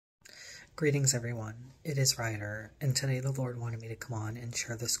Greetings everyone, it is Ryder, and today the Lord wanted me to come on and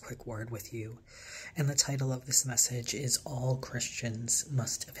share this quick word with you. And the title of this message is All Christians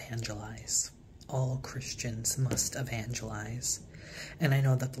Must Evangelize. All Christians must evangelize. And I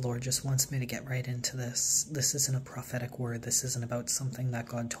know that the Lord just wants me to get right into this. This isn't a prophetic word, this isn't about something that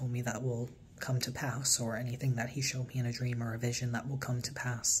God told me that will come to pass, or anything that he showed me in a dream or a vision that will come to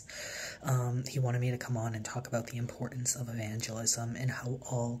pass. He wanted me to come on and talk about the importance of evangelism and how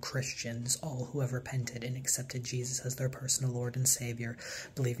all Christians, all who have repented and accepted Jesus as their personal Lord and Savior,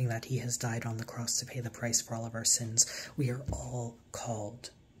 believing that he has died on the cross to pay the price for all of our sins, we are all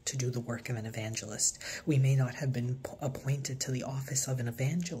called to do the work of an evangelist. We may not have been appointed to the office of an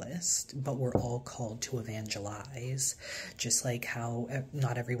evangelist, but we're all called to evangelize, just like how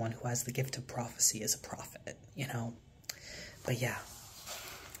not everyone who has the gift of prophecy is a prophet, you know? But yeah,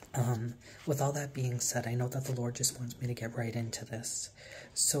 with all that being said, I know that the Lord just wants me to get right into this.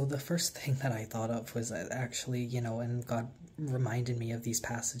 So the first thing that I thought of was that actually, you know, and God reminded me of these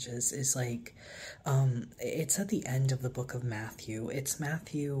passages, is like, it's at the end of the book of Matthew. It's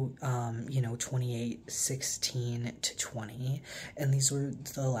Matthew, 28:16 to 20, and these were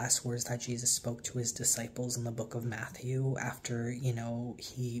the last words that Jesus spoke to his disciples in the book of Matthew after,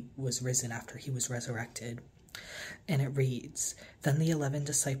 he was risen, after he was resurrected. And it reads, "Then the 11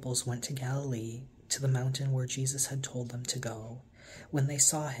 disciples went to Galilee, to the mountain where Jesus had told them to go. When they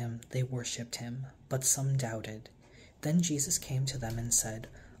saw him, they worshipped him, but some doubted. Then Jesus came to them and said,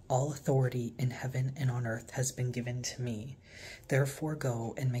 'All authority in heaven and on earth has been given to me. Therefore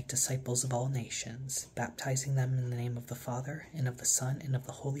go and make disciples of all nations, baptizing them in the name of the Father, and of the Son, and of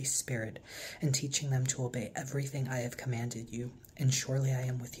the Holy Spirit, and teaching them to obey everything I have commanded you. And surely I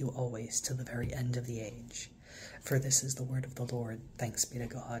am with you always to the very end of the age.' For this is the word of the Lord. Thanks be to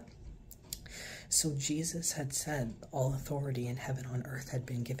God." So Jesus had said all authority in heaven and on earth had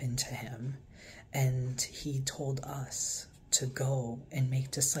been given to him, and he told us to go and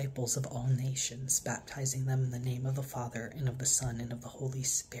make disciples of all nations, baptizing them in the name of the Father, and of the Son, and of the Holy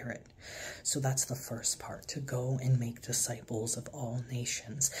Spirit. So that's the first part, to go and make disciples of all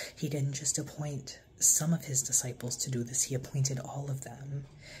nations. He didn't just appoint some of his disciples to do this, he appointed all of them.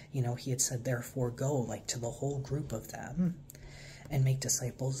 He had said, therefore go, like to the whole group of them, and make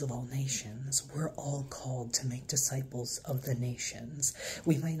disciples of all nations. We're all called to make disciples of the nations.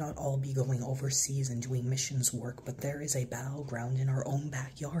 We might not all be going overseas and doing missions work, but there is a battleground in our own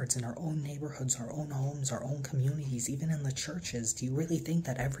backyards, in our own neighborhoods, our own homes, our own communities, even in the churches. Do you really think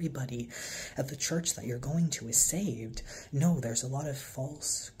that everybody at the church that you're going to is saved? No, there's a lot of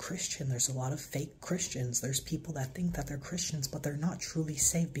false Christian. There's a lot of fake Christians. There's people that think that they're Christians, but they're not truly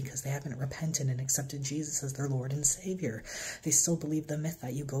saved because they haven't repented and accepted Jesus as their Lord and Savior. They still believe the myth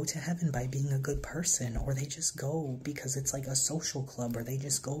that you go to heaven by being a good person, or they just go because it's like a social club, or they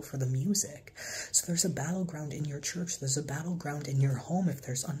just go for the music. So there's a battleground in your church, there's a battleground in your home. If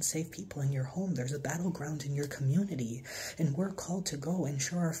there's unsafe people in your home, there's a battleground in your community, and we're called to go and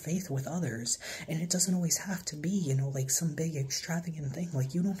share our faith with others. And it doesn't always have to be, like some big extravagant thing.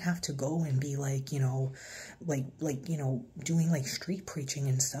 Like, you don't have to go and be like, doing like street preaching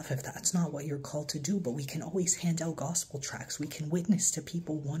and stuff if that's not what you're called to do. But we can always hand out gospel tracts. We can witness to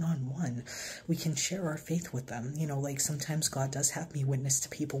people one-on-one. We can share our faith with them. Like sometimes God does have me witness to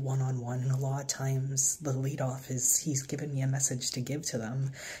people one-on-one, and a lot of times the lead-off is he's given me a message to give to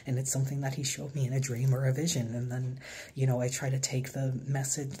them, and it's something that he showed me in a dream or a vision, and then, I try to take the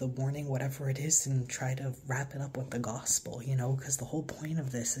message, the warning, whatever it is, and try to wrap it up with the gospel, because the whole point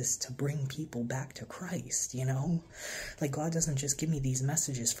of this is to bring people back to Christ, Like, God doesn't just give me these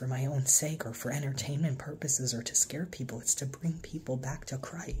messages for my own sake or for entertainment purposes or to scare people. It's to bring people back to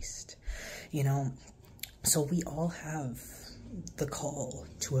Christ, So we all have the call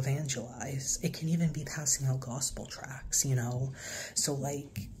to evangelize. It can even be passing out gospel tracts, So,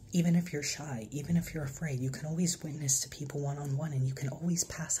 like, even if you're shy, even if you're afraid, you can always witness to people one-on-one, and you can always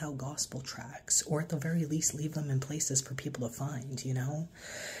pass out gospel tracts, or at the very least leave them in places for people to find,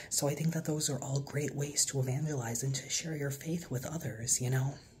 So I think that those are all great ways to evangelize and to share your faith with others,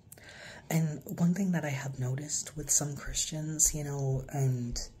 And one thing that I have noticed with some Christians,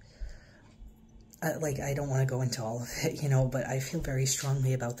 and I don't want to go into all of it, but I feel very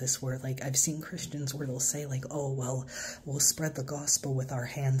strongly about this, where, like, I've seen Christians where they'll say, like, oh, well, we'll spread the gospel with our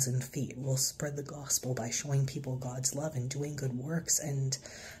hands and feet. We'll spread the gospel by showing people God's love and doing good works. And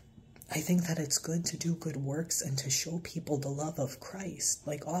I think that it's good to do good works and to show people the love of Christ.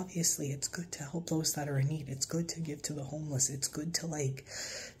 Like, obviously, it's good to help those that are in need. It's good to give to the homeless. It's good to, like,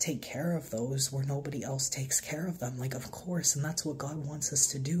 take care of those where nobody else takes care of them. Like, of course, and that's what God wants us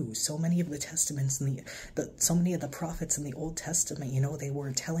to do. So many of the testaments and so many of the prophets in the Old Testament, you know, they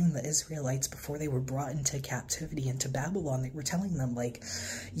were telling the Israelites before they were brought into captivity into Babylon, they were telling them, like,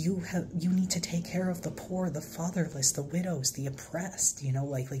 you need to take care of the poor, the fatherless, the widows, the oppressed, you know,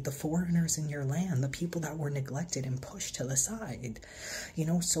 like the foreigners in your land, the people that were neglected and pushed to the side, you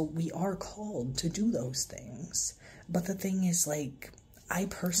know. So we are called to do those things. But the thing is, like, I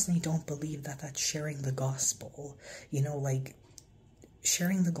personally don't believe that that's sharing the gospel, you know, like,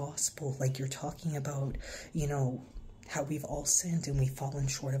 sharing the gospel, like, you're talking about, you know, how we've all sinned and we've fallen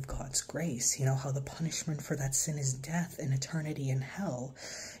short of God's grace, you know, how the punishment for that sin is death and eternity in hell,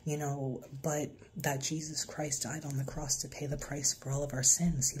 you know, but that Jesus Christ died on the cross to pay the price for all of our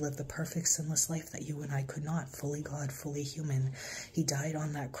sins. He lived the perfect sinless life that you and I could not, fully God, fully human. He died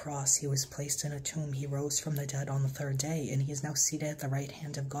on that cross. He was placed in a tomb. He rose from the dead on the third day, and he is now seated at the right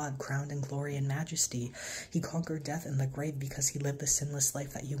hand of God, crowned in glory and majesty. He conquered death and the grave because he lived the sinless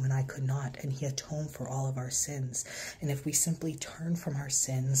life that you and I could not, and he atoned for all of our sins. And if we simply turn from our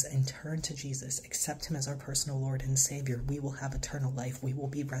sins and turn to Jesus, accept him as our personal Lord and Savior, we will have eternal life. We will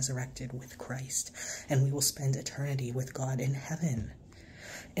be resurrected with Christ, and we will spend eternity with God in heaven.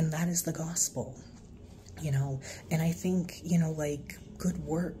 And that is the gospel, you know. And I think, you know, like, good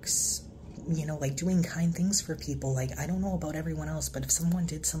works, you know, like doing kind things for people, like, I don't know about everyone else, but if someone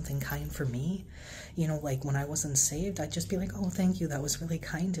did something kind for me, you know, like, when I wasn't saved, I'd just be like, oh, thank you, that was really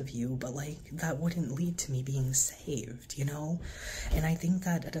kind of you, but, like, that wouldn't lead to me being saved, you know. And I think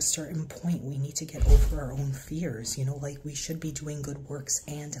that at a certain point, we need to get over our own fears, you know, like, we should be doing good works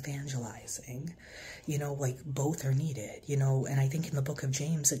and evangelizing, you know, like, both are needed, you know. And I think in the book of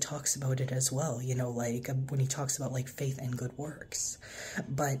James, it talks about it as well, you know, like, when he talks about, like, faith and good works.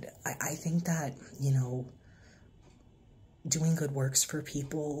 But I think that, you know, doing good works for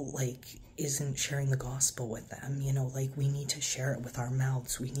people, like, isn't sharing the gospel with them, you know. Like, we need to share it with our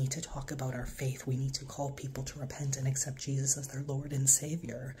mouths. We need to talk about our faith. We need to call people to repent and accept Jesus as their Lord and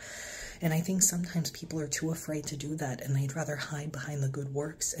Savior. And I think sometimes people are too afraid to do that, and they'd rather hide behind the good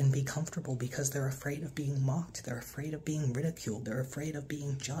works and be comfortable because they're afraid of being mocked. They're afraid of being ridiculed. They're afraid of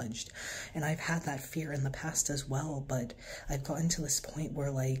being judged. And I've had that fear in the past as well, but I've gotten to this point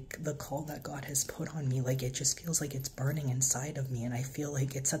where, like, the call that God has put on me, like, it just feels like it's burning inside of me, and I feel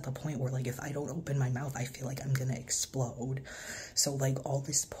like it's at the point where, like, if I don't open my mouth, I feel like I'm gonna explode. So, like, all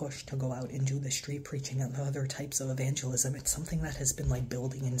this push to go out and do the street preaching and the other types of evangelism, it's something that has been, like,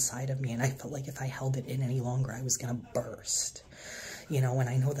 building inside of me, and I felt like if I held it in any longer, I was gonna burst, you know. And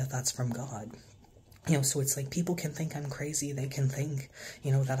I know that that's from God, you know. So it's like, people can think I'm crazy. They can think,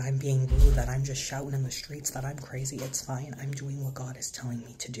 you know, that I'm being rude, that I'm just shouting in the streets, that I'm crazy. It's fine. I'm doing what God is telling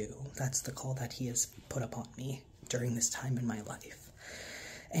me to do. That's the call that he has put upon me during this time in my life.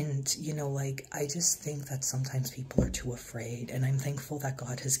 And, you know, like, I just think that sometimes people are too afraid, and I'm thankful that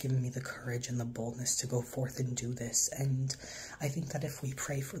God has given me the courage and the boldness to go forth and do this. And I think that if we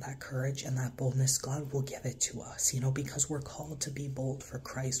pray for that courage and that boldness, God will give it to us, you know, because we're called to be bold for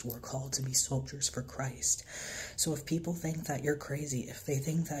Christ. We're called to be soldiers for Christ. So if people think that you're crazy, if they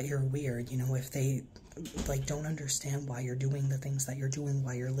think that you're weird, you know, if they, like, don't understand why you're doing the things that you're doing,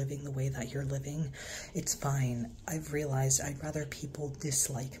 why you're living the way that you're living, it's fine. I've realized I'd rather people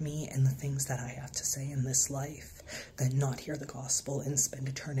dislike me and the things that I have to say in this life than not hear the gospel and spend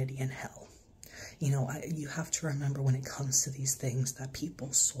eternity in hell. You know, you have to remember when it comes to these things that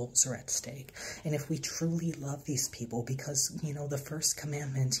people's souls are at stake. And if we truly love these people, because, you know, the first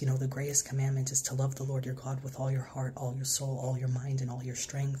commandment, you know, the greatest commandment is to love the Lord your God with all your heart, all your soul, all your mind, and all your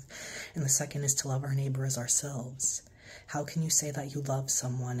strength. And the second is to love our neighbor as ourselves. How can you say that you love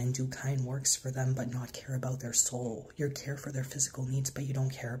someone and do kind works for them but not care about their soul? You care for their physical needs, but you don't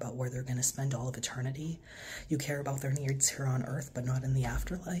care about where they're going to spend all of eternity? You care about their needs here on earth, but not in the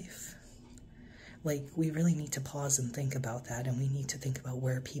afterlife? Like, we really need to pause and think about that, and we need to think about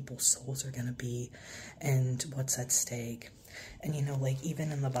where people's souls are going to be and what's at stake. And, you know, like,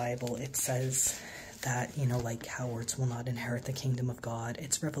 even in the Bible, it says that, you know, like, cowards will not inherit the kingdom of God.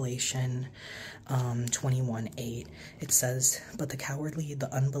 It's Revelation 21:8. It says, but the cowardly,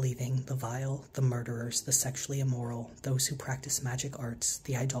 the unbelieving, the vile, the murderers, the sexually immoral, those who practice magic arts,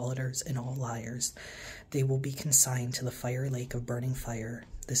 the idolaters, and all liars, they will be consigned to the fiery lake of burning fire.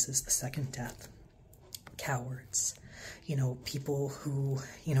 This is the second death. Cowards, you know, people who,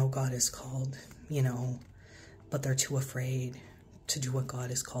 you know, God has called, you know, but they're too afraid to do what God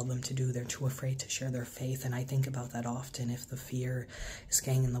has called them to do. They're too afraid to share their faith, and I think about that often. If the fear is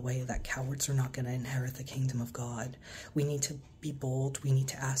getting in the way, that cowards are not going to inherit the kingdom of God. We need to be bold. We need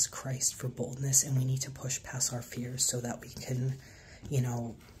to ask Christ for boldness, and we need to push past our fears so that we can, you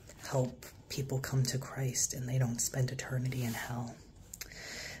know, help people come to Christ and they don't spend eternity in hell.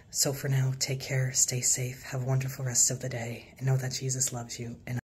 So for now, take care, stay safe, have a wonderful rest of the day, and know that Jesus loves you. And